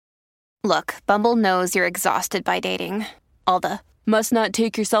Look, Bumble knows you're exhausted by dating. All the must not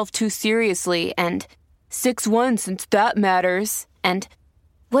take yourself too seriously and 6'1" since that matters. And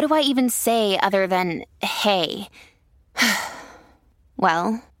what do I even say other than hey?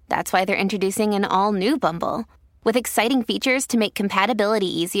 Well, that's why they're introducing an all-new Bumble with exciting features to make compatibility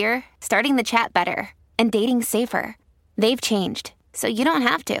easier, starting the chat better, and dating safer. They've changed, so you don't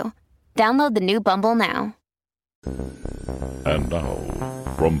have to. Download the new Bumble now. And now,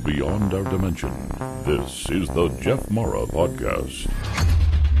 from beyond our dimension, this is the Jeff Mara Podcast.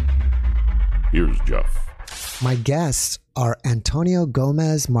 Here's Jeff. My guests are Antonio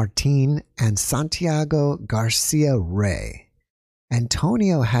Gomez Martin and Santiago Garcia Rey.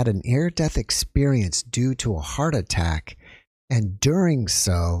 Antonio had an near-death experience due to a heart attack, and during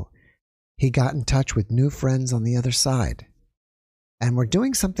so, he got in touch with new friends on the other side. And we're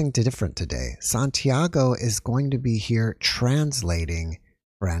doing something different today. Santiago is going to be here translating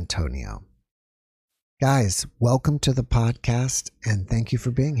for Antonio. Guys, welcome to the podcast, and thank you for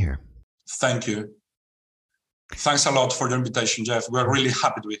being here. Thank you. Thanks a lot for your invitation, Jeff. We're really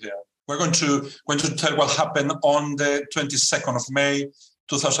happy to be here. We're going to tell what happened on the 22nd of May,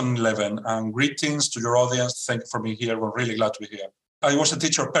 2011. And greetings to your audience. Thank you for being here. We're really glad to be here. I was a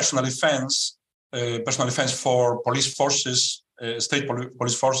teacher of personal defense for police forces, state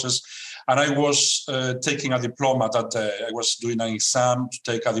police forces. And I was taking a diploma that day. I was doing an exam to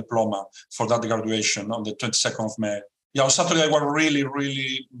take a diploma for that graduation on the 22nd of May. Yeah, on Saturday I was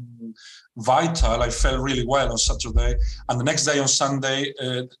really vital. I felt really well on Saturday. And the next day on Sunday,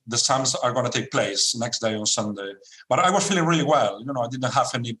 the exams are going to take place next day on Sunday. But I was feeling really well. You know, I didn't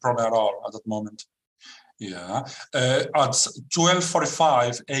have any problem at all at that moment. Yeah. At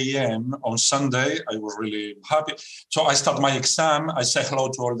 12:45 a.m. on Sunday, I was really happy. So I started my exam. I said hello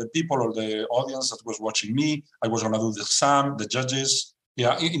to all the people, all the audience that was watching me. I was going to do the exam, the judges.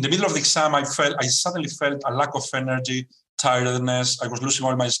 Yeah. In the middle of the exam, I suddenly felt a lack of energy, tiredness. I was losing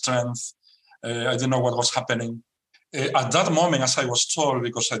all my strength. I didn't know what was happening. At that moment, as I was told,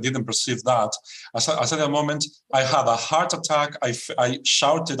 because I didn't perceive that, as at that moment, I had a heart attack. I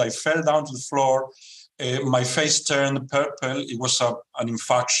shouted. I fell down to the floor. My face turned purple. It was an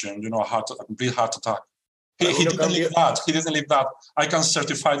infarction, a complete heart attack. He didn't leave that. He didn't leave that. I can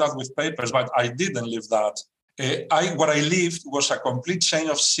certify that with papers, but I didn't leave that. What I lived was a complete change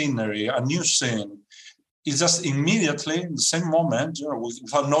of scenery, a new scene. It's just immediately, in the same moment,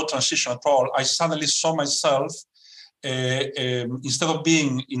 without no transition at all, I suddenly saw myself, instead of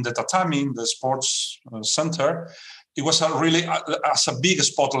being in the tatami, the sports center, it was as a big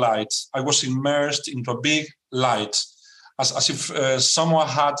spotlight. I was immersed into a big light, as if someone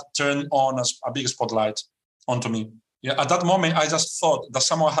had turned on a big spotlight onto me. Yeah, at that moment, I just thought that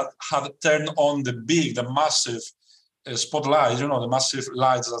someone had turned on the massive spotlight, the massive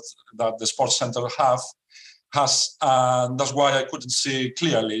lights that the sports center has, and that's why I couldn't see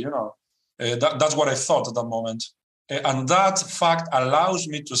clearly, That's what I thought at that moment. And that fact allows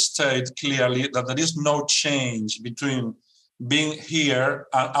me to state clearly that there is no change between being here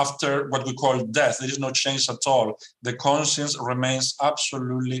and after what we call death. There is no change at all. The conscience remains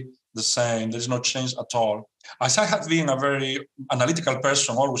absolutely the same. There is no change at all. As I have been a very analytical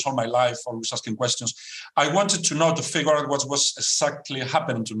person, always all my life, always asking questions, I wanted to figure out what was exactly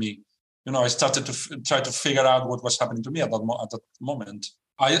happening to me. I started to try to figure out what was happening to me at that moment.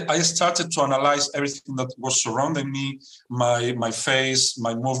 I started to analyze everything that was surrounding me, my face,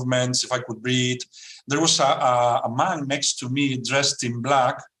 my movements, if I could breathe. There was a man next to me dressed in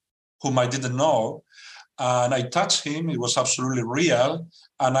black, whom I didn't know. And I touched him. It was absolutely real.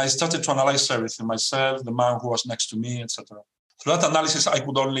 And I started to analyze everything, myself, the man who was next to me, etc. Through that analysis, I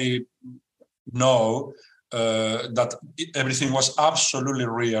could only know that everything was absolutely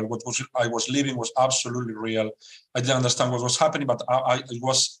real. What I was living was absolutely real. I didn't understand what was happening, but it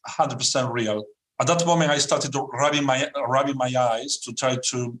was 100% real. At that moment, I started rubbing my eyes to try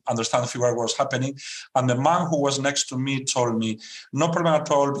to understand, figure out what was happening. And the man who was next to me told me, no problem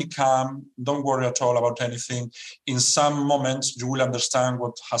at all, be calm, don't worry at all about anything. In some moments, you will understand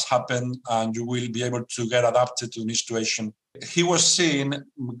what has happened and you will be able to get adapted to the situation. He was seeing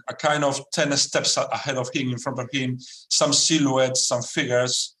a kind of 10 steps ahead of him, in front of him, some silhouettes, some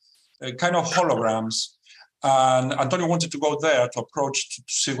figures, kind of holograms. And Antonio wanted to go there to approach to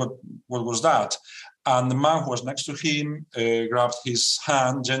see what was that. And the man who was next to him grabbed his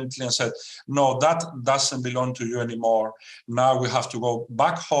hand gently and said, no, that doesn't belong to you anymore. Now we have to go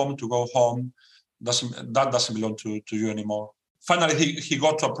back home to go home. That doesn't belong to you anymore. Finally, he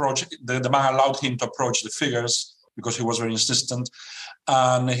got to approach, the man allowed him to approach the figures because he was very insistent.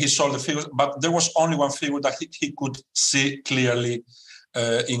 And he saw the figures, but there was only one figure that he could see clearly.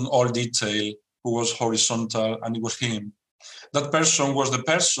 in all detail, who was horizontal, and it was him. That person was the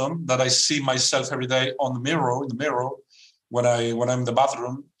person that I see myself every day in the mirror, when I'm in the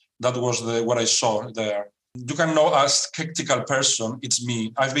bathroom. That was what I saw there. You can know a skeptical person, it's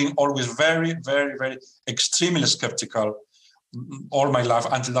me. I've been always very, very, very extremely skeptical all my life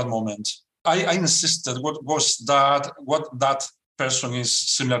until that moment. I insisted what that person is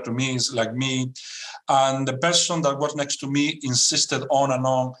similar to me, is like me. And the person that was next to me insisted on and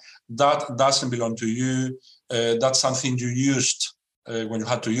on, that doesn't belong to you. That's something you used when you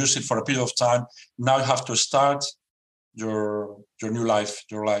had to use it for a period of time. Now you have to start your new life,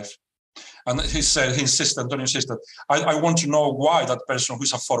 your life. And Antonio insisted, I want to know why that person who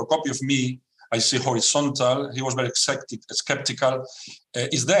is a photocopy of me, I see horizontal, he was very skeptical,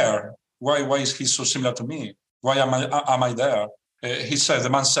 is there. Why is he so similar to me? Why am I there? The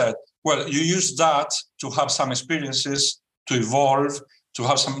man said, well, you use that to have some experiences, to evolve, to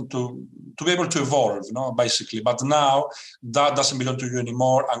have some, to be able to evolve, basically. But now that doesn't belong to you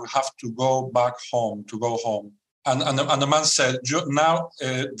anymore, and we have to go back home, to go home. And the man said, now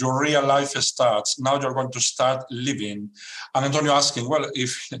your real life starts. Now you're going to start living. And Antonio asking, well,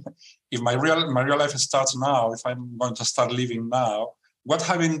 if my real life starts now, if I'm going to start living now, what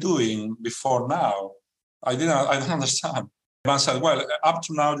have I been doing before now? I don't understand. The man said, well, up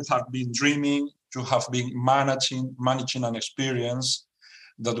to now you have been dreaming, you have been managing an experience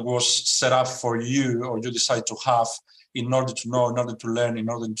that was set up for you, or you decide to have in order to know, in order to learn, in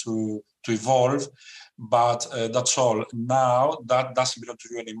order to evolve. But that's all. Now that doesn't belong to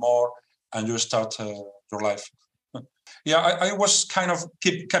you anymore, and you start your life. Yeah, I was kind of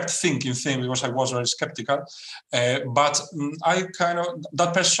kept thinking because I was very skeptical. But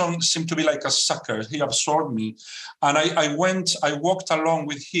that person seemed to be like a sucker. He absorbed me. And I walked along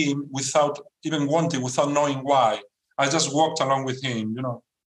with him without even wanting, without knowing why. I just walked along with him,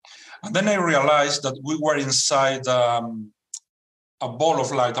 And then I realized that we were inside a ball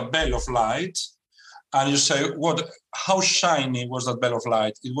of light, a bell of light. And you say, how shiny was that bell of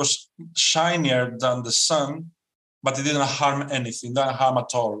light? It was shinier than the sun, but it didn't harm anything, didn't harm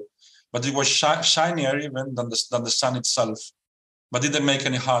at all. But it was shinier even than the sun itself, but it didn't make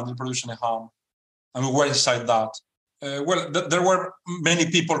any harm, didn't produce any harm. And we were inside that. There were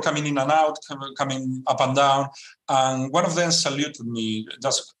many people coming in and out, coming up and down. And one of them saluted me,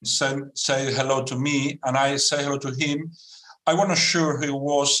 just say hello to me, and I say hello to him. I wasn't sure who he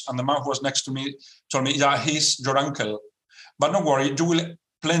was, and the man who was next to me told me, yeah, he's your uncle. But don't worry, you will have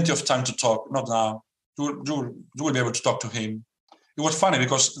plenty of time to talk, not now. You will be able to talk to him. It was funny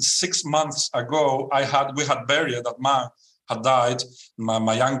because 6 months ago, we had buried that man, had died,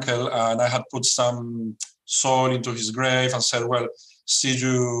 my uncle, and I had put some soul into his grave and said, well, see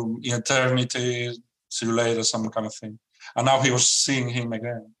you in eternity, see you later, some kind of thing. And now he was seeing him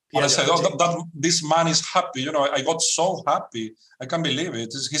again. And I said, this man is happy. I got so happy. I can't believe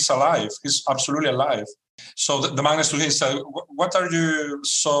it. He's alive. He's absolutely alive. So the man next to him said, what are you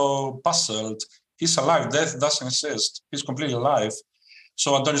so puzzled? He's alive. Death doesn't exist. He's completely alive.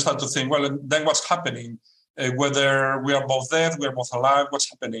 So Antonio started to think, well, then what's happening? Whether we are both dead, we are both alive, what's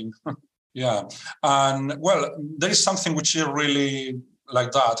happening? Yeah. And well, there is something which is really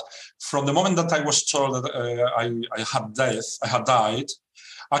like that. From the moment that I was told that I had died,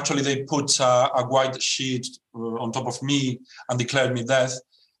 actually, they put a white sheet on top of me and declared me dead.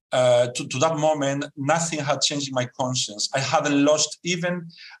 To that moment, nothing had changed in my conscience. I hadn't lost even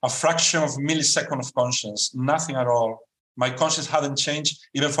a fraction of a millisecond of conscience, nothing at all. My conscience hadn't changed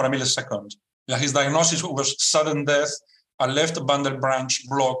even for a millisecond. Yeah, his diagnosis was sudden death, a left bundle branch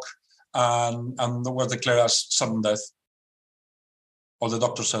block, and was declared as sudden death. All the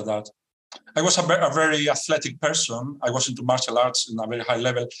doctors said that. I was a very athletic person. I was into martial arts in a very high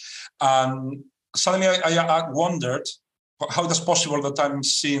level. And suddenly I wondered how it is possible that I'm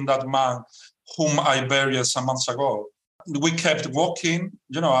seeing that man whom I buried some months ago. We kept walking,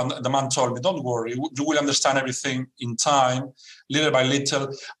 and the man told me, don't worry, you will understand everything in time, little by little.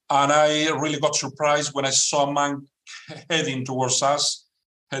 And I really got surprised when I saw a man heading towards us.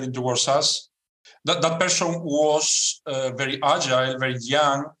 That person was very agile, very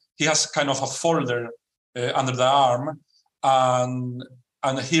young. He has kind of a folder under the arm, and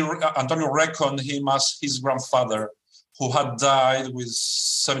Antonio reckoned him as his grandfather, who had died with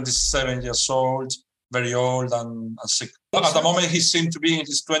 77 years old, very old and sick. At the moment, he seemed to be in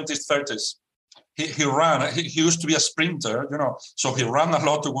his 20s, 30s. He ran. He used to be a sprinter, so he ran a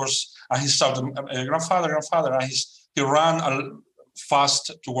lot towards, and he shouted, grandfather, and he ran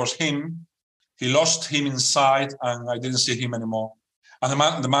fast towards him. He lost him inside, and I didn't see him anymore. And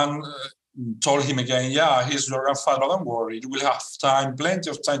the man told him again, yeah, he's your grandfather, don't worry. You will have time, plenty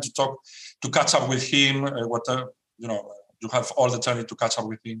of time to talk, to catch up with him. You have all the time to catch up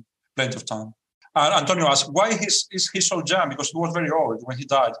with him, plenty of time. And Antonio asked, why is he so young? Because he was very old when he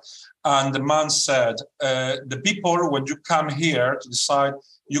died. And the man said, the people, when you come here to decide,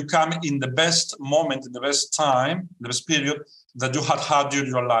 you come in the best moment, in the best time, the best period that you had during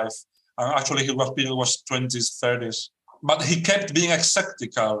your life. And actually, his period was 20s, 30s. But he kept being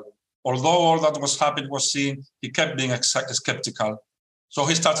skeptical. Although all that was happening was seen, he kept being skeptical. So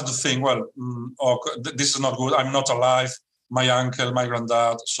he started to think, well, this is not good. I'm not alive. My uncle, my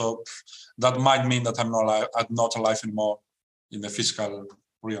granddad. So that might mean that I'm not alive anymore in the physical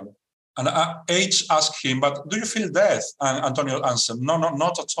realm. And H asked him, but do you feel death? And Antonio answered, no,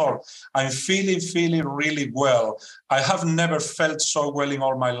 not at all. I'm feeling really well. I have never felt so well in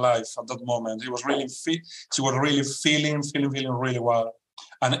all my life at that moment. He was really feeling really well.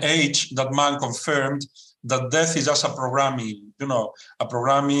 And H, that man, confirmed that death is just a programming,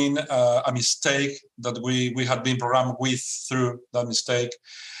 a mistake that we had been programmed with through that mistake.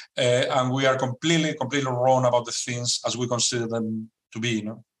 And we are completely wrong about the things as we consider them to be,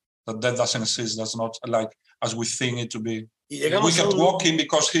 That death doesn't exist, that's not like as we think it to be. We kept walking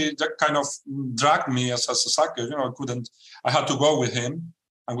because he kind of dragged me as a sucker, I had to go with him,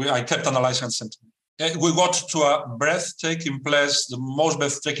 and I kept analyzing and sentiment. We got to a breathtaking place, the most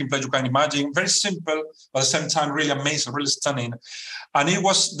breathtaking place you can imagine. Very simple, but at the same time, really amazing, really stunning. And there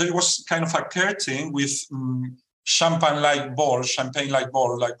was kind of a curtain with champagne-like balls,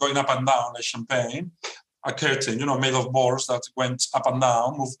 like going up and down like champagne. A curtain, made of balls that went up and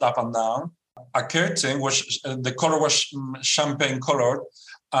down, moved up and down. A curtain was, the color was champagne colored,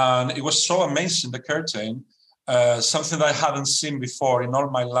 and it was so amazing, the curtain. Something that I hadn't seen before in all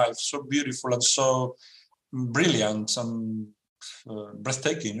my life, so beautiful and so brilliant and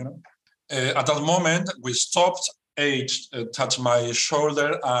breathtaking, At that moment, we stopped, H touched my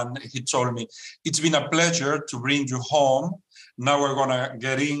shoulder, and he told me, it's been a pleasure to bring you home. Now we're gonna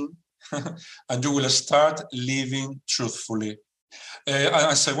get in and you will start living truthfully.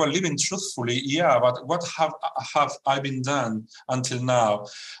 I said, well, living truthfully, yeah, but what have I been done until now?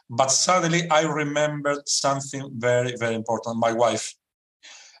 But suddenly I remembered something very, very important, my wife.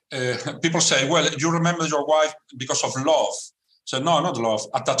 People say, well, you remember your wife because of love. So no, not love,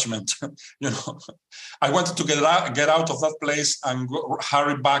 attachment. I wanted to get out of that place and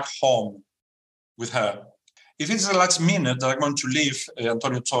hurry back home with her. If it's the last minute that I'm going to leave,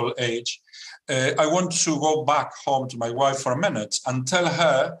 Antonio told H, I want to go back home to my wife for a minute and tell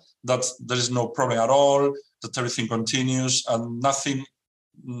her that there is no problem at all, that everything continues and nothing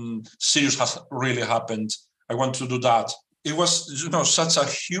serious has really happened. I want to do that. It was, such a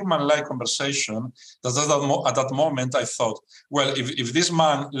human-like conversation that at that moment I thought, well, if this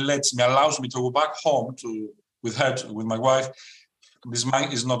man allows me to go back home with my wife, this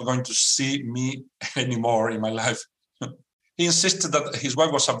man is not going to see me anymore in my life. He insisted that his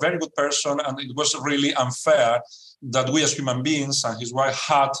wife was a very good person, and it was really unfair that we as human beings and his wife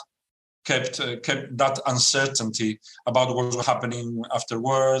had kept that uncertainty about what was happening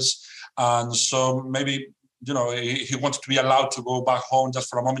afterwards. And so maybe, he wanted to be allowed to go back home just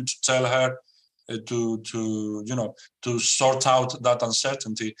for a moment to tell her to sort out that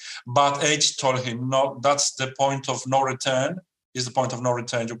uncertainty. But H told him, no, that's the point of no return. Is the point of no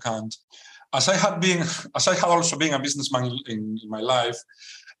return. You can't. As I had also been a businessman in my life,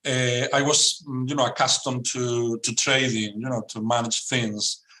 I was, accustomed to trading, to manage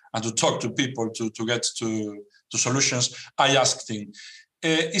things and to talk to people to get to solutions. I asked him,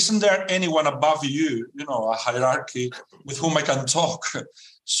 isn't there anyone above you, a hierarchy with whom I can talk?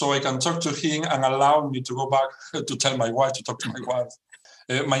 So I can talk to him and allow me to go back to tell my wife, to talk to my wife.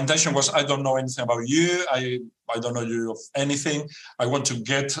 My intention was, I don't know anything about you. I don't know you of anything. I want to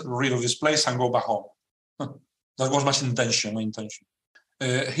get rid of this place and go back home. That was my intention.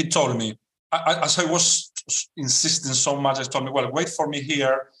 He told me, as I was insisting so much, he told me, well, wait for me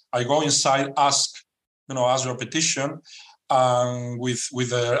here. I go inside, ask your petition. And with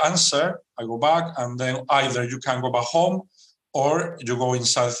the answer, I go back, and then either you can go back home or you go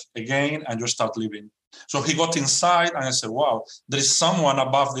inside again and you start living. So he got inside, and I said, wow, there is someone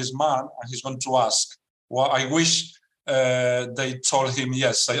above this man, and he's going to ask. Well, I wish they told him,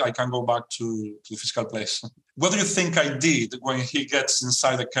 yes, I can go back to the physical place. What do you think I did when he gets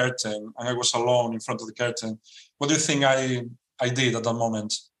inside the curtain and I was alone in front of the curtain? What do you think I did at that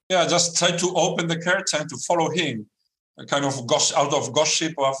moment? Yeah, just try to open the curtain to follow him, kind of out of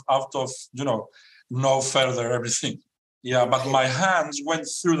gossip, out of, know further everything. Yeah, but my hands went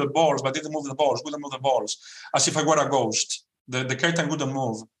through the balls, but wouldn't move the balls, as if I were a ghost. The curtain wouldn't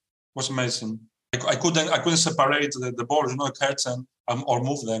move. was amazing. I couldn't separate the balls, the curtain, or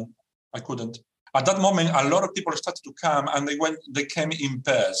move them. I couldn't. At that moment, a lot of people started to come, and they came in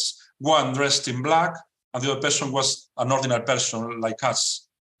pairs. One dressed in black, and the other person was an ordinary person like us.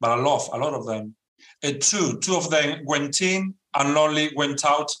 But a lot of them. Two of them went in and only went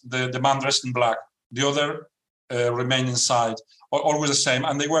out, the man dressed in black. The other remained inside, always the same.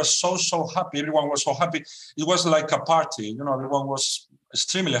 And they were so happy. Everyone was so happy. It was like a party. Everyone was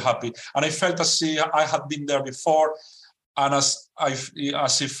extremely happy. And I felt as if I had been there before, and as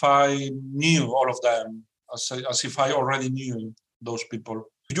if I knew all of them, as if I already knew those people.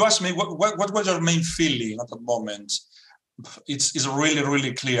 If you ask me, what was your main feeling at that moment? It's really,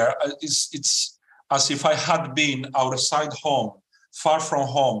 really clear. It's as if I had been outside home, far from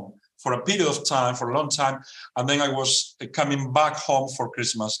home, for a period of time, for a long time, and then I was coming back home for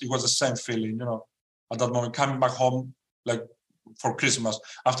Christmas. It was the same feeling, at that moment, coming back home like for Christmas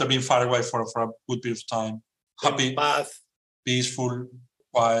after being far away for a good period of time. Happy, peaceful,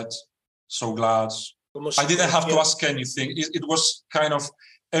 quiet, so glad. I didn't have to ask anything. It was kind of,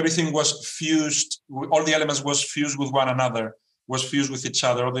 everything was fused, all the elements was fused with one another, was fused with each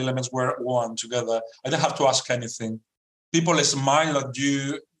other, all the elements were one together. I didn't have to ask anything. People smile at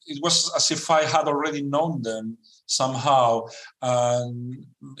you. It was as if I had already known them somehow. And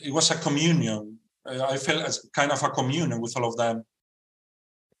it was a communion. I felt as kind of a communion with all of them.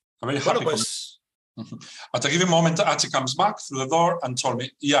 I'm very happy. At a given moment, Ati comes back through the door and told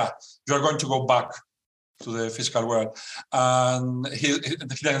me, yeah, you're going to go back to the physical world. And he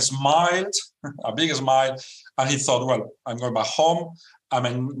then smiled, a big smile, and he thought, well, I'm going back home.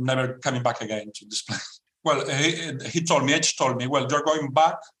 I'm never coming back again to this place. Well, he told me, H told me, well, you're going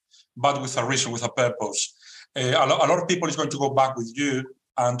back, but with a reason, with a purpose. A lot of people is going to go back with you.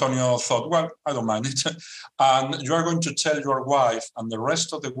 Antonio thought, well, I don't mind it. And you are going to tell your wife and the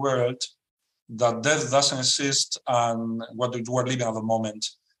rest of the world that death doesn't exist and what you are living at the moment.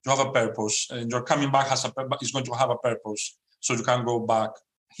 You have a purpose, and your coming back is going to have a purpose, so you can go back.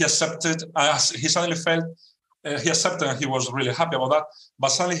 He accepted, he suddenly felt, he accepted and he was really happy about that, but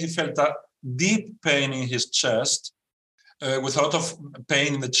suddenly he felt a deep pain in his chest, with a lot of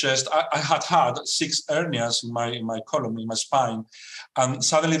pain in the chest. I had 6 hernias in my column, in my spine, and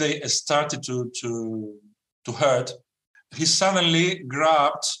suddenly they started to hurt. He suddenly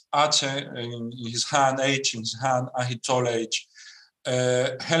grabbed Ache in his hand, H in his hand, and he told H,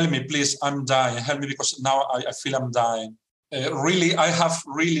 help me, please, I'm dying. Help me, because now I feel I'm dying. Really, I have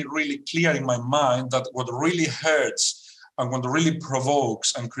really clear in my mind that what really hurts and what really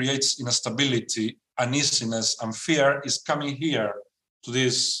provokes and creates instability, uneasiness, and fear is coming here to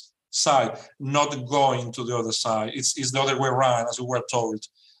this side, not going to the other side. It's the other way around, as we were told.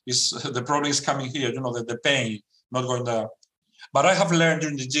 The problem is coming here, the pain, not going there. But I have learned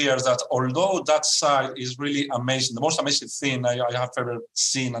during the years that although that side is really amazing, the most amazing thing I have ever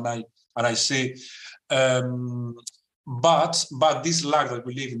seen and I see, but this life that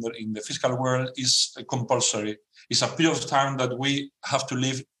we live in the physical world is compulsory. It's a period of time that we have to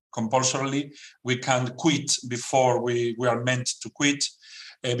live compulsorily. We can't quit before we are meant to quit,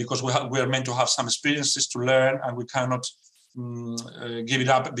 because we are meant to have some experiences to learn, and we cannot give it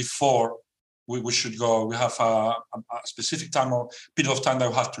up before we should go. We have a specific time or period of time that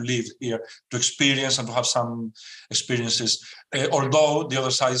we have to live here to experience and to have some experiences. Although the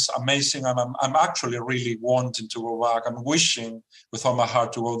other side is amazing, and I'm actually really wanting to go back. I'm wishing with all my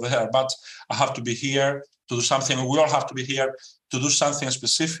heart to go there, but I have to be here to do something. We all have to be here to do something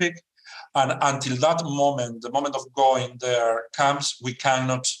specific. And until that moment, the moment of going there comes, we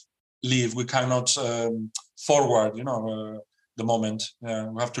cannot leave. We cannot forward, the moment.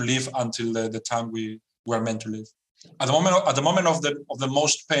 We have to live until the time we were meant to live. At the moment of the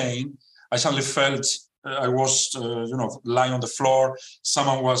most pain, I suddenly felt I was, lying on the floor.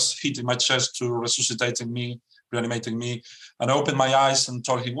 Someone was hitting my chest to reanimating me. And I opened my eyes and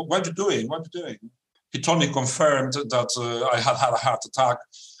told him, "What are you doing? What are you doing?" He told me, confirmed that I had a heart attack.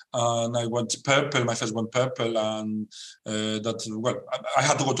 And I went purple, my face went purple, and I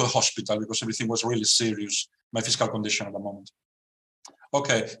had to go to a hospital because everything was really serious, my physical condition at the moment.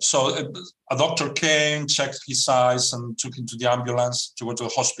 Okay, so a doctor came, checked his eyes, and took him to the ambulance to go to the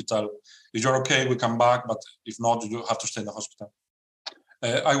hospital. If you're okay, we come back, but if not, you have to stay in the hospital.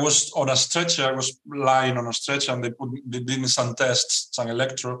 I was on a stretcher, I was lying on a stretcher, and they did me some tests, some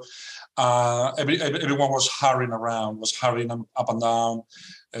electro. Everyone was hurrying around, was hurrying up and down,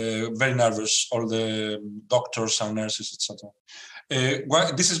 very nervous, all the doctors and nurses, etc.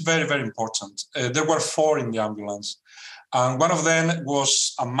 This is very, very important. There were 4 in the ambulance, and one of them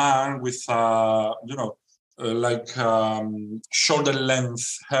was a man with, shoulder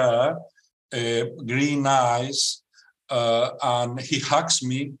length hair, green eyes, and he hugs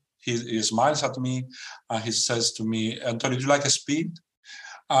me. He smiles at me, and he says to me, "Antonio, do you like a speed?"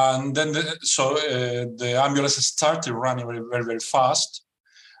 And then the ambulance started running very, very, very fast.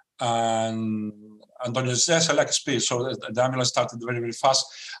 And Antonio says, "Yes, I like speed." So the ambulance started very, very fast.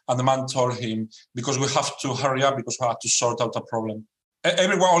 And the man told him, "Because we have to hurry up because we have to sort out a problem."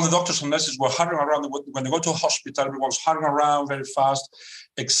 Everyone, all the doctors and nurses were hurrying around. When they go to a hospital, everyone was hurrying around very fast,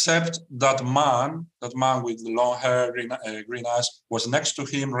 except that man with long hair, green eyes, was next to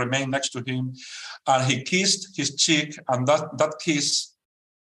him, remained next to him. And he kissed his cheek. And that kiss,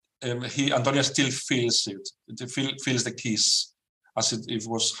 Antonio still feels it. Feels the kiss as it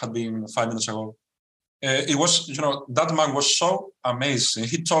had been 5 minutes ago. It was, that man was so amazing.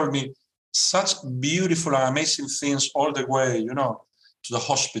 He told me such beautiful and amazing things all the way, to the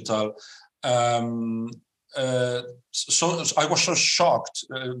hospital. So I was so shocked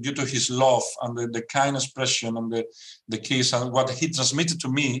due to his love and the kind expression and the kiss and what he transmitted to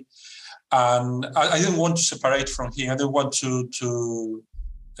me. And I didn't want to separate from him. I didn't want him to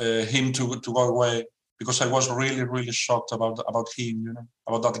go away because I was really, really shocked about him,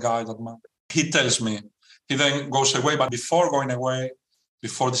 about that guy, that man. He tells me, he then goes away, but before going away,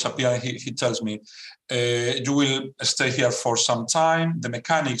 before disappearing, he tells me, you will stay here for some time. The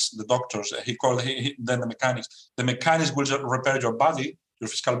mechanics, the doctors, then the mechanics will repair your body, your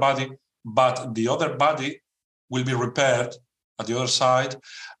physical body, but the other body will be repaired at the other side.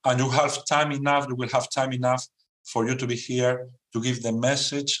 And you will have time enough for you to be here to give the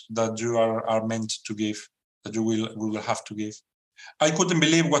message that you are meant to give, that we will have to give. I couldn't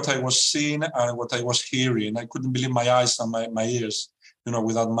believe what I was seeing and what I was hearing. I couldn't believe my eyes and my ears,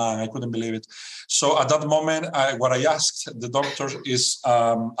 with that man. I couldn't believe it. So at that moment, what I asked the doctor is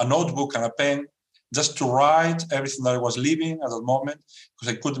a notebook and a pen just to write everything that I was living at that moment,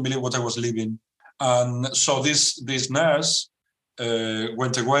 because I couldn't believe what I was living. And so this nurse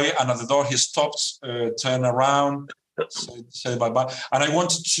went away, and at the door he stopped, turned around, said bye-bye. And I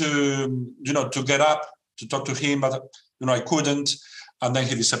wanted to get up to talk to him, but I couldn't. And then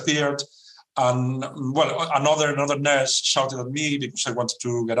he disappeared. And another nurse shouted at me because I wanted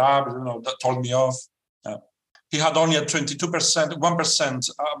to get up. That told me off. He had only a 22%, 1%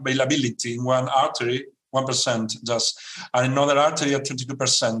 availability in one artery, 1% just, and another artery at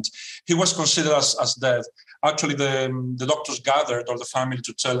 22%. He was considered as dead. Actually, the doctors gathered all the family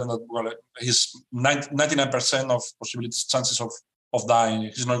to tell him that he's 99% of chances of dying.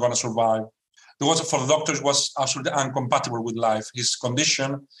 He's not going to survive. For the doctors, it was absolutely incompatible with life. His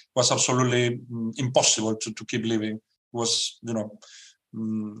condition was absolutely impossible to keep living. It was,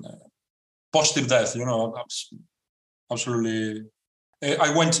 positive death, absolutely.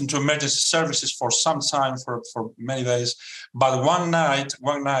 I went into emergency services for some time, for many days. But one night,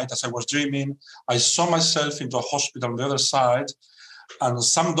 as I was dreaming, I saw myself into a hospital on the other side. And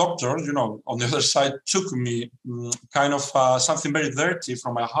some doctor, on the other side, took me kind of something very dirty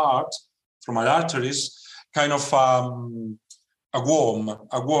from my heart, from my arteries, kind of a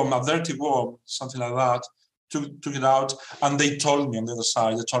dirty worm, something like that, took it out. And they told me on the other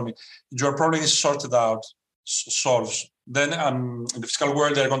side, your problem is sorted out, solved. Then in the physical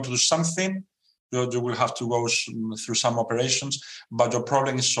world, they're going to do something. You will have to go through some operations, but your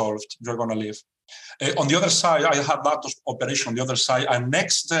problem is solved. You're going to live. On the other side, I had that operation on the other side. And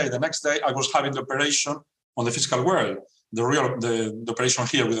the next day, I was having the operation on the physical world, the operation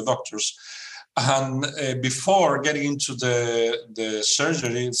here with the doctors. And before getting into the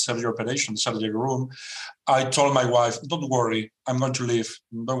surgery operation, the surgery room, I told my wife, don't worry, I'm going to live.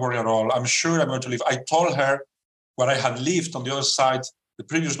 Don't worry at all. I'm sure I'm going to live. I told her what I had lived on the other side the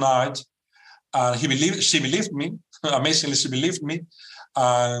previous night. And she believed me. Amazingly, she believed me.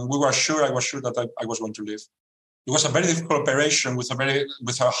 And I was sure that I was going to live. It was a very difficult operation with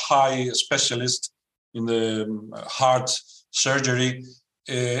a high specialist in the heart surgery.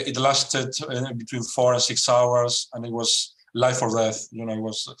 It lasted between 4 and 6 hours, and it was life or death. It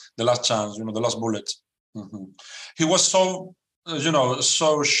was the last chance, the last bullet. Mm-hmm. He was so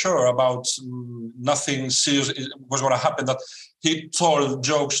sure about nothing serious was going to happen that he told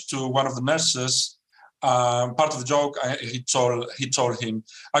jokes to one of the nurses. Part of the joke, he told him,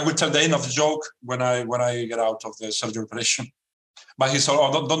 I will tell the end of the joke when I get out of the surgery operation. But he said,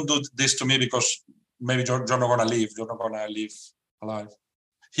 don't do this to me because maybe you're not going to live. You're not going to live alive.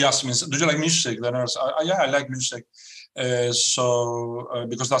 He asked me, do you like music? The nurse, yeah, I like music.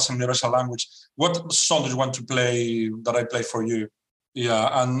 Because that's a universal language. What song do you want to play that I play for you? Yeah,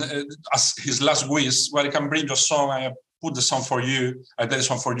 and as his last wish, I can bring your song. I put the song for you. I play the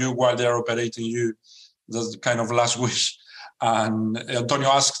song for you while they are operating you. That's the kind of last wish. And Antonio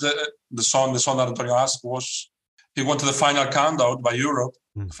asked the song that Antonio asked was, he wanted the final count out by Europe,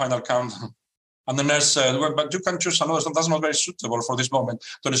 the final count. And the nurse said, well, but you can choose another song. That's not very suitable for this moment.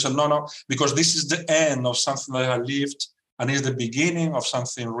 Antonio said, no, because this is the end of something that I lived, and it's the beginning of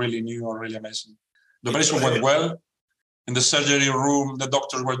something really new and really amazing. The operation went well. In the surgery room, the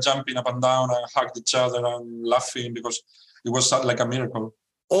doctors were jumping up and down and hugged each other and laughing because it was like a miracle.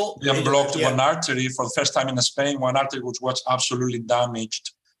 They unblocked one artery for the first time in Spain, one artery which was absolutely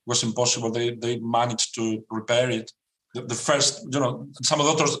damaged. It was impossible. They managed to repair it. The first, some of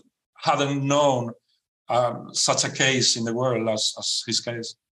the doctors hadn't known such a case in the world as his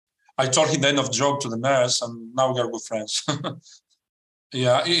case. I told him the end of joke to the nurse, and now we are good friends.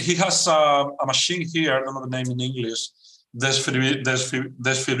 Yeah, he has a machine here, I don't know the name in English,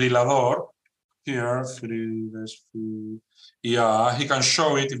 desfibrilador. Here, yeah, he can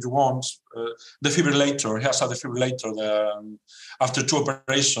show it if you want. Defibrillator, he has a defibrillator. After 2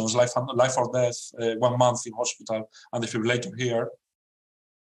 operations, life or death, 1 month in hospital, and defibrillator here.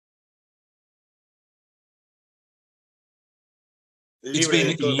 It's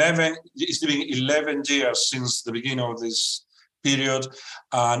been 11 years since the beginning of this period,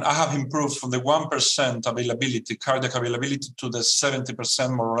 and I have improved from the 1% availability, cardiac availability, to the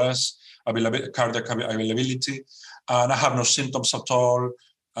 70% more or less cardiac availability, and I have no symptoms at all,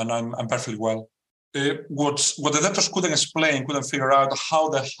 and I'm perfectly well. What the doctors couldn't explain, couldn't figure out how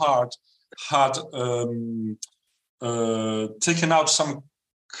the heart had taken out some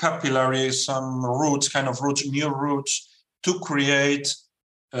capillaries, some roots, new roots, to create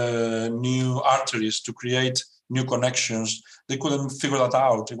new arteries, to create new connections. They couldn't figure that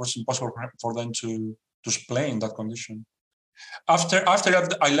out. It was impossible for them to explain that condition. After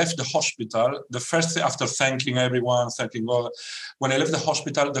I left the hospital, the first thing, after thanking everyone, thanking God, when I left the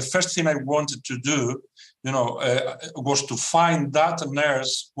hospital, the first thing I wanted to do, was to find that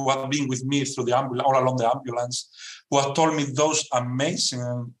nurse who had been with me through the ambulance, all along the ambulance, who had told me those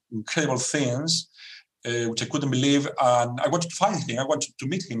amazing, incredible things, which I couldn't believe. And I wanted to find him. I wanted to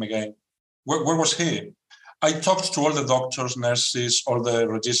meet him again. Where was he? I talked to all the doctors, nurses, all the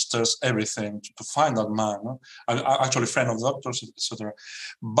registers, everything to find that man. I'm actually a friend of the doctors, etc.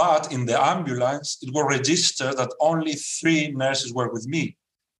 But in the ambulance, it was registered that only 3 nurses were with me.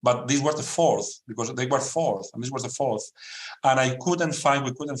 But these were the 4th, because they were 4th, and this was the 4th. And we couldn't find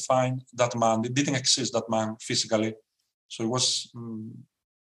that man. It didn't exist, that man, physically. So it was...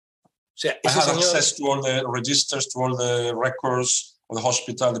 I had access to all the registers, to all the records of the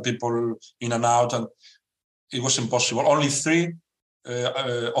hospital, the people in and out, and it was impossible. Only 3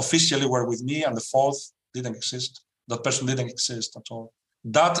 officially were with me, and the 4th didn't exist. That person didn't exist at all.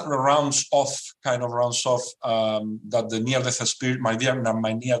 That rounds off that the near-death experience,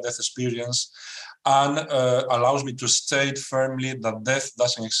 my near-death experience, and allows me to state firmly that death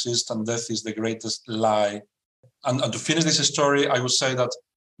doesn't exist and death is the greatest lie. And to finish this story, I would say that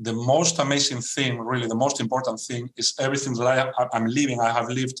the most amazing thing, really the most important thing, is everything that I'm living. I have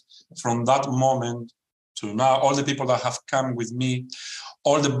lived from that moment to now, all the people that have come with me,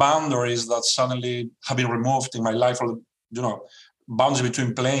 all the boundaries that suddenly have been removed in my life, all the, boundaries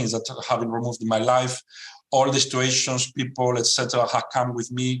between planes that have been removed in my life, all the situations, people, etc., have come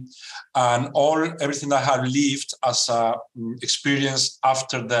with me, and everything that I have lived as a experience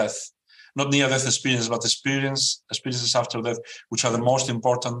after death. Not near-death experience, but experiences after death, which are the most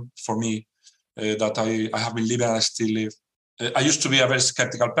important for me, that I have been living and I still live. I used to be a very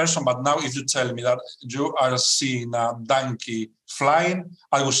skeptical person, but now if you tell me that you are seeing a donkey flying,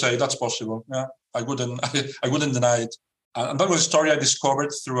 I would say that's possible. Yeah, I wouldn't deny it. And that was a story I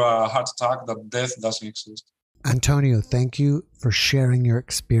discovered through a heart attack, that death doesn't exist. Antonio, thank you for sharing your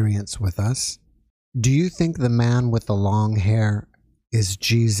experience with us. Do you think the man with the long hair is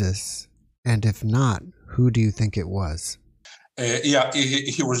Jesus? And if not, who do you think it was? He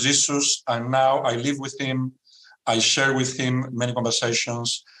was Jesus, and now I live with him. I share with him many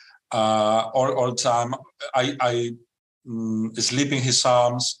conversations all the time. I sleep in his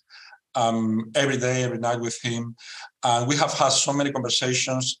arms every day, every night with him. And we have had so many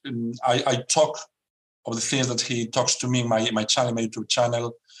conversations. I talk of the things that he talks to me in my channel, my YouTube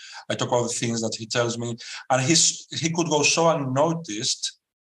channel. I talk about the things that he tells me. And he could go so unnoticed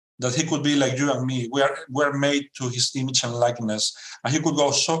that he could be like you and me. We're made to his image and likeness. And he could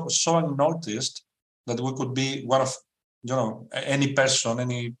go so unnoticed that we could be one of, any person,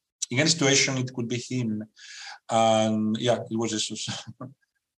 in any situation, it could be him. And yeah, it was Jesus.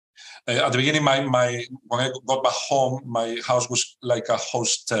 At the beginning, when I got back home, my house was like a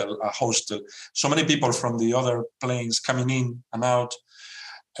hostel. So many people from the other planes coming in and out.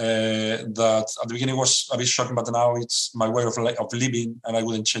 that at the beginning was a bit shocking, but now it's my way of living, and I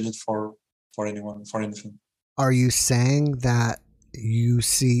wouldn't change it for anyone, for anything. Are you saying that you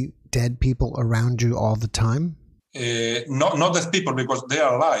see dead people around you all the time? Not dead people, because they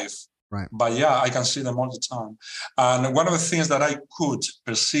are alive. Right. But yeah, I can see them all the time. And one of the things that I could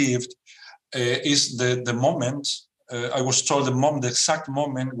perceive is the moment. I was told the exact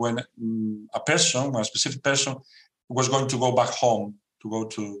moment when a specific person, was going to go back home, to go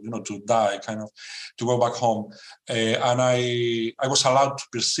to die, kind of, to go back home. And I was allowed to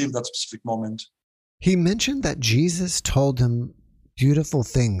perceive that specific moment. He mentioned that Jesus told him beautiful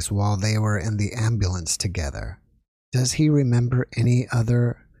things while they were in the ambulance together. Does he remember any of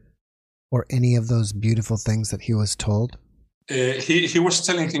those beautiful things that he was told? He was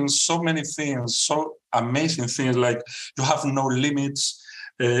telling him so many things, so amazing things, like you have no limits.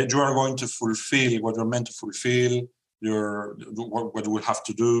 You are going to fulfill what you're meant to fulfill. What you will have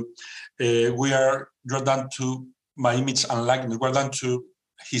to do. You're done to my image and likeness. We're done to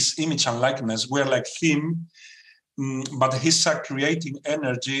his image and likeness. We're like him, but he's a creating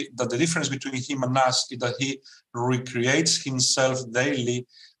energy. That the difference between him and us is that he recreates himself daily.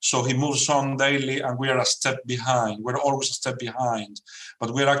 So he moves on daily, and we are a step behind. We're always a step behind,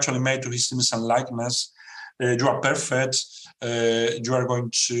 but we're actually made to his image and likeness. You are perfect. You are going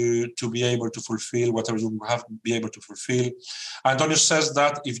to be able to fulfill whatever you have to be able to fulfill. Antonio says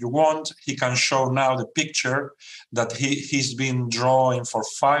that if you want, he can show now the picture that he's been drawing for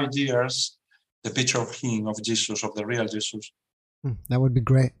 5 years, the picture of him, of Jesus, of the real Jesus. That would be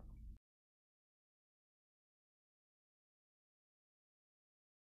great.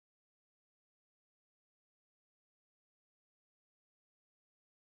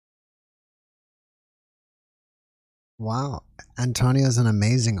 Wow. Antonio's an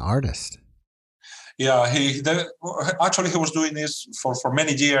amazing artist. Yeah, he was doing this for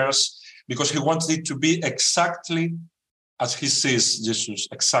many years because he wanted it to be exactly as he sees Jesus,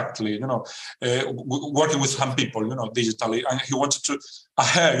 exactly, working with some people, digitally. And he wanted a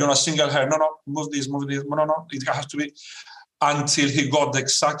hair, a single hair. No, move this. No, it has to be, until he got the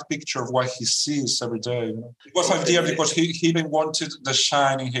exact picture of what he sees every day. It was 5 years because he even wanted the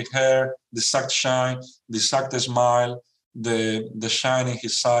shine in his hair, the exact shine, the exact smile, the shine in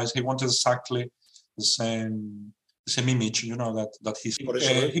his eyes. He wanted exactly the same image, that he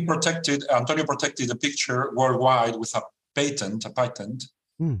Antonio protected the picture worldwide with a patent.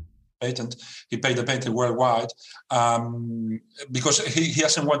 He paid the patent worldwide because he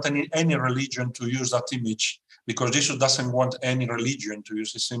doesn't want any religion to use that image, because Jesus doesn't want any religion to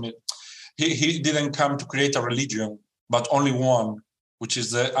use his image. He didn't come to create a religion, but only one, which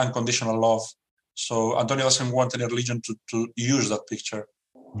is the unconditional love. So Antonio doesn't want any religion to use that picture.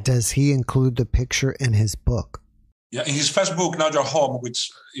 Does he include the picture in his book? Yeah, in his first book, Now You're Home, which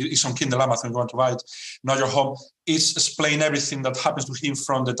is on Kindle, Amazon, you want to buy it, Now You're Home, it's explain everything that happens to him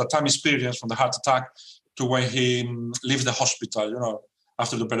from the time experience, from the heart attack, to when he leaves the hospital,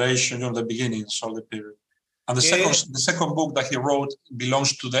 after the operation, the beginning, so the period. And the second book that he wrote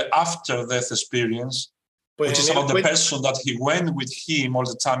belongs to the after-death experience, which is about the person that he went with him all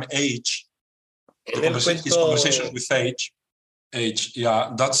the time, H. His conversations with H.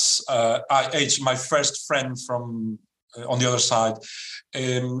 Yeah, that's H, my first friend from on the other side.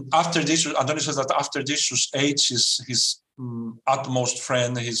 After Jesus, Antonio says that after Jesus, H is his utmost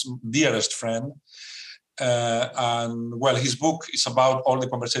friend, his dearest friend. And well, his book is about all the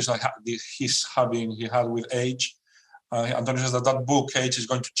conversations he had with H. Antonio says that book, H, is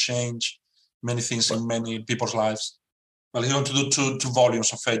going to change many things in many people's lives. Well, he's going to do two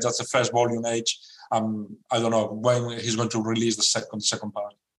volumes of H. That's the first volume, H. I don't know when he's going to release the second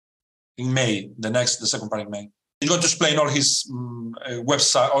part. In May, the second part in May. He's going to explain all his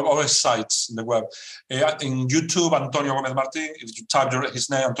website, all his sites in the web. In YouTube, Antonio Gomez Martin, if you type his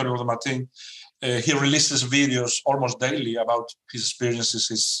name, Antonio Gomez Martin, he releases videos almost daily about his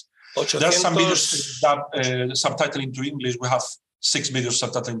experiences. There are some videos subtitled into English. We have 6 videos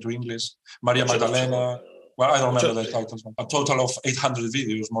subtitled into English. Maria Magdalena. Well, I don't remember the titles. A total of 800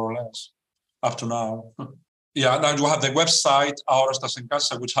 videos, more or less, up to now. Yeah, now you have the website, Ahora Estás en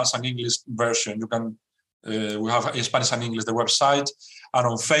Casa, which has an English version. You can, we have Spanish and English, the website, and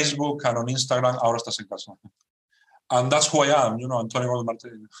on Facebook and on Instagram, Ahora Estás en Casa. And that's who I am, Antonio Gomez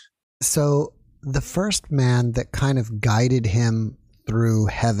Martin. So the first man that kind of guided him through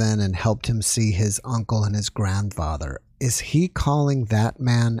heaven and helped him see his uncle and his grandfather, is he calling that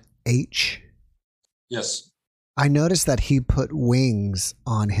man H? Yes. I noticed that he put wings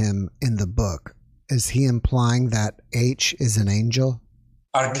on him in the book. Is he implying that H is an angel?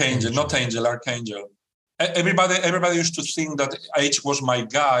 Archangel, not angel, archangel. Everybody used to think that H was my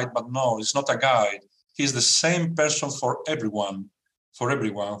guide, but no, it's not a guide. He's the same person for everyone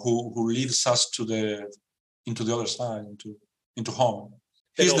who leads us into the other side, into home.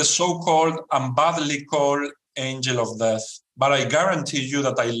 He's the so-called and badly called angel of death. But I guarantee you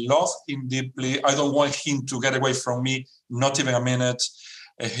that I love him deeply. I don't want him to get away from me, not even a minute.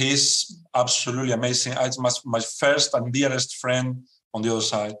 He's absolutely amazing. It's my first and dearest friend on the other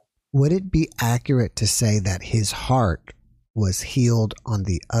side. Would it be accurate to say that his heart was healed on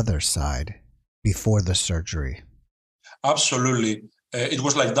the other side before the surgery? Absolutely. It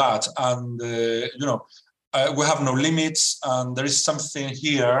was like that. And, we have no limits. And there is something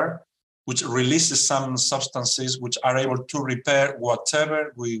here which releases some substances which are able to repair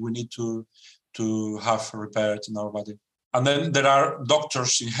whatever we need to have repaired in our body. And then there are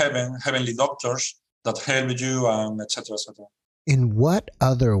doctors in heaven, heavenly doctors that help you, and etc., etc. In what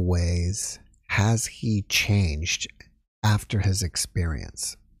other ways has he changed after his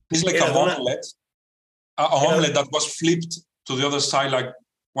experience? It's like an omelet that was flipped to the other side, like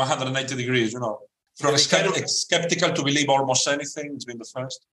 180 degrees, From skeptical to believe almost anything, it's been the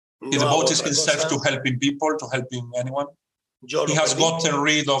first. He devotes himself to helping people, to helping anyone. He has gotten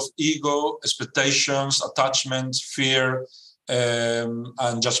rid of ego, expectations, attachments, fear,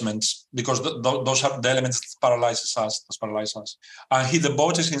 and judgments, because those are the elements that paralyze us. And he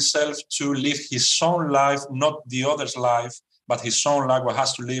devotes himself to live his own life, not the other's life, but his own life, what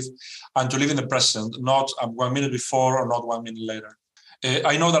has to live, and to live in the present, not 1 minute before or not 1 minute later.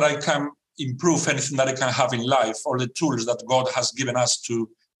 I know that I can improve anything that I can have in life, or the tools that God has given us to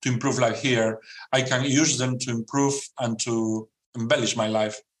improve life here. I can use them to improve and to embellish my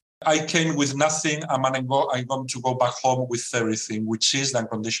life. I came with nothing, and I'm going to go back home with everything, which is the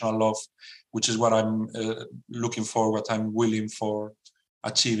unconditional love, which is what I'm looking for, what I'm willing for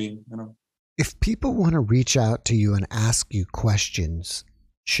achieving. If people want to reach out to you and ask you questions,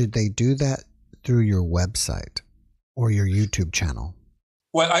 should they do that through your website or your YouTube channel?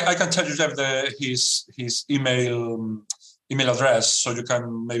 Well, I can tell you, Jeff, his email address, so you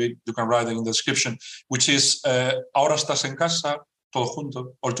can write it in the description, which is ahora estás en casa, todo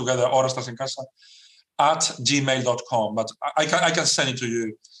junto, all together, ahora estás en casa, @gmail.com. But I can send it to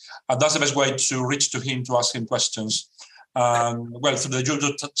you. That's the best way to reach to him, to ask him questions. Through the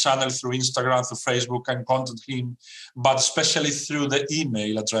YouTube channel, through Instagram, through Facebook, and contact him, but especially through the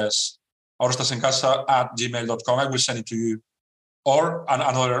email address, ahora estás en casa @gmail.com. I will send it to you. Or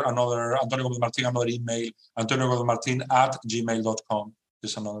another Antonio Gomez Martin, another email, antonioGomezMartin@gmail.com.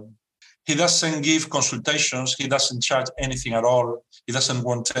 There's another. He doesn't give consultations. He doesn't charge anything at all. He doesn't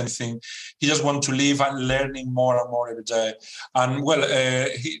want anything. He just wants to live and learning more and more every day. And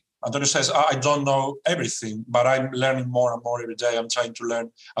Antonio says, I don't know everything, but I'm learning more and more every day. I'm trying to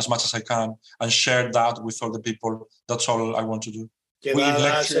learn as much as I can and share that with all the people. That's all I want to do. We give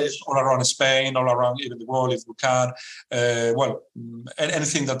lectures all around Spain, all around even the world, if we can.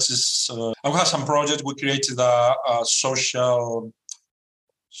 Anything that is. And we have some projects. We created a social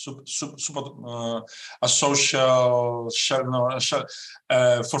for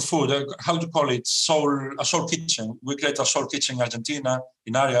food. How do you call it? A soul kitchen. We created a soul kitchen in Argentina,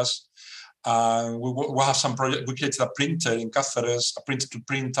 in Arias. We have some project. We created a printer in Cáceres, a printer to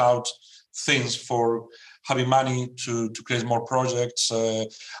print out things for having money to create more projects, a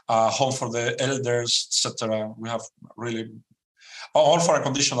home for the elders, etc. We have really all for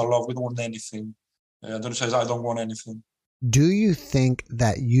unconditional love. We don't want anything. Antonio says, I don't want anything. Do you think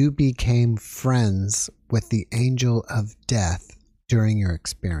that you became friends with the angel of death during your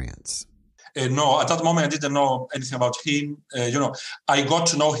experience? No, at that moment I didn't know anything about him. I got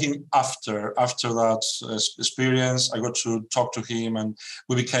to know him after that experience. I got to talk to him, and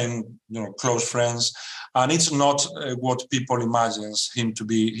we became, close friends. And it's not what people imagine him to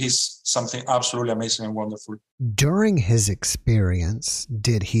be. He's something absolutely amazing and wonderful. During his experience,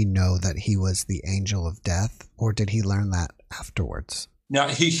 did he know that he was the angel of death, or did he learn that afterwards? Yeah,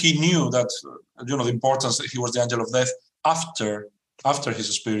 he knew that, the importance that he was the angel of death after his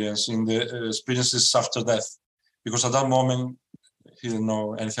experience, in the experiences after death, because at that moment he didn't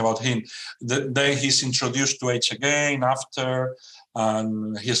know anything about him. Then he's introduced to H again after,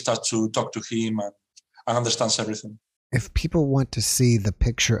 and he starts to talk to him and understands everything. If people want to see the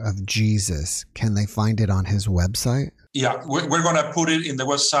picture of Jesus, can they find it on his website? Yeah, we're going to put it in the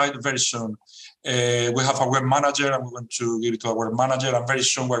website very soon. We have a web manager, and we're going to give it to our web manager, and very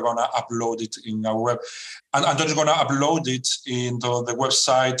soon we're going to upload it in our web. And Antonio's going to upload it into the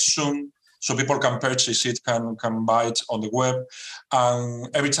website soon, so people can purchase it, can buy it on the web. And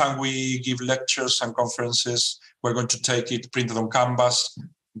every time we give lectures and conferences, we're going to take it printed on canvas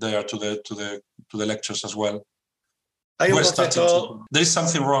there to to the lectures as well. Hay un concepto... There is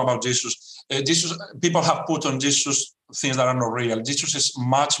something wrong about Jesus. People have put on Jesus things that are not real. Jesus is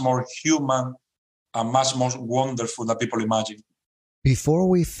much more human and much more wonderful than people imagine. Before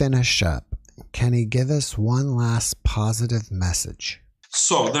we finish up, can he give us one last positive message?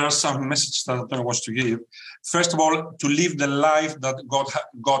 So there are some messages that I want to give. First of all, to live the life that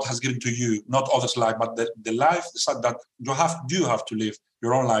God has given to you, not others' life, but the life that you have to live,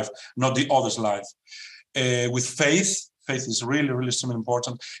 your own life, not the other's life. With faith is really, really something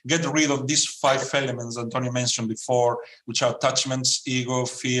important. Get rid of these 5 elements Antonio mentioned before, which are attachments, ego,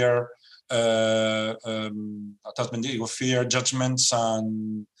 fear, judgments,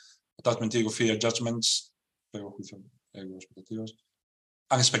 and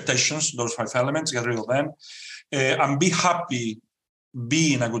and expectations, those 5 elements, get rid of them. And be happy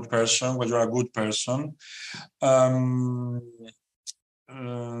being a good person when you're a good person.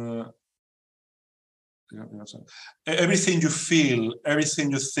 Everything you feel,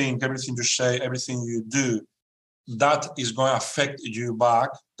 everything you think, everything you say, everything you do, that is going to affect you back.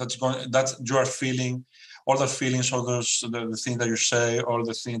 That you are feeling, all the feelings, all those the things that you say, all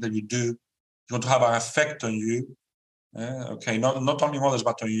the things that you do, it's going to have an effect on you. Okay, not only others,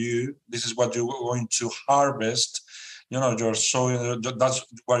 but on you. This is what you're going to harvest. You're sowing. That's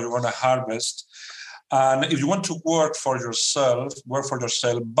what you're going to harvest. And if you want to work for yourself,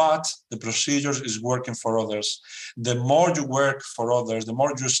 but the procedure is working for others. The more you work for others, the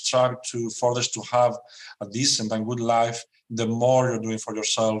more you strive for others to have a decent and good life, the more you're doing for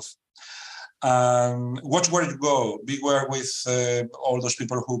yourself. Watch where you go. Beware with all those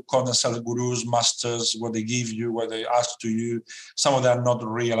people who call themselves gurus, masters, what they give you, what they ask to you. Some of them are not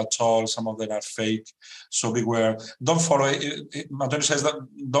real at all. Some of them are fake. So beware. Don't follow. Antonio says that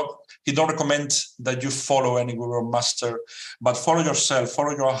he don't recommend that you follow any guru or master, but follow yourself,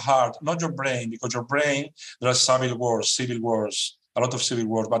 follow your heart, not your brain, because your brain, there are civil wars, a lot of civil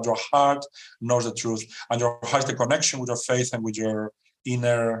wars, but your heart knows the truth. And your heart is the connection with your faith and with your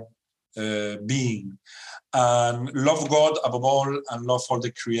inner being, and love God above all, and love all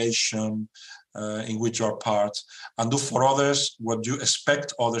the creation in which you are part, and do for others what you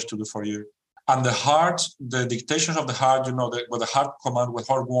expect others to do for you. And the heart, the dictations of the heart, what the heart commands, what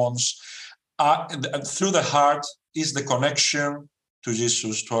heart wants, through the heart is the connection to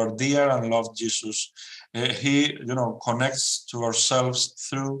Jesus, to our dear and loved Jesus. He, connects to ourselves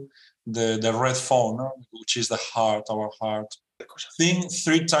through the red phone, which is the heart, our heart. Think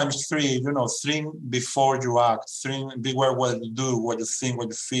 3 times 3, think before you act, beware what you do, what you think, what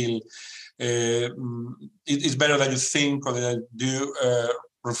you feel. It's better that you think or that you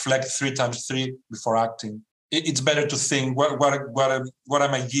reflect 3 times 3 before acting. It's better to think, what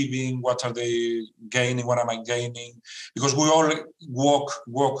am I giving? What are they gaining? What am I gaining? Because we all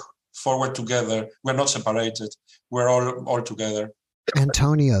walk forward together. We're not separated. We're all together.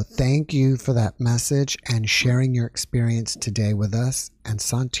 Antonio, thank you for that message and sharing your experience today with us. And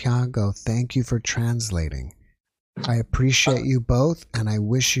Santiago, thank you for translating. I appreciate you both, and I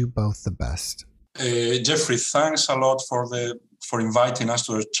wish you both the best. Jeffrey, thanks a lot for inviting us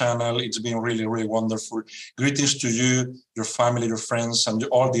to your channel. It's been really, really wonderful. Greetings to you, your family, your friends, and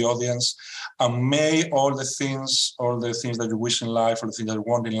all the audience. And may all the things that you wish in life, all the things that you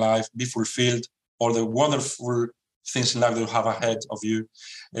want in life be fulfilled. All the wonderful things in life that you have ahead of you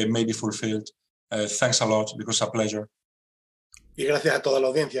may be fulfilled. Thanks a lot, because it's a pleasure. Y gracias a toda la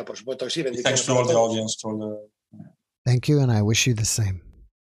audiencia, por supuesto que sí. Thanks to all the audience. Thank you, and I wish you the same.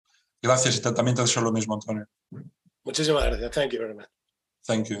 Gracias, y también te deseo lo mismo, Antonio. Muchísimas gracias. Thank you very much.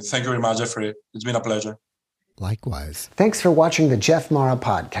 Thank you. Thank you very much, Jeffrey. It's been a pleasure. Likewise. Thanks for watching the Jeff Mara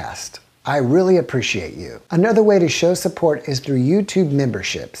podcast. I really appreciate you. Another way to show support is through YouTube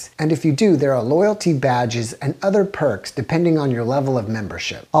memberships. And if you do, there are loyalty badges and other perks depending on your level of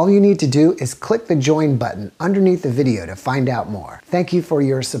membership. All you need to do is click the join button underneath the video to find out more. Thank you for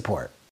your support.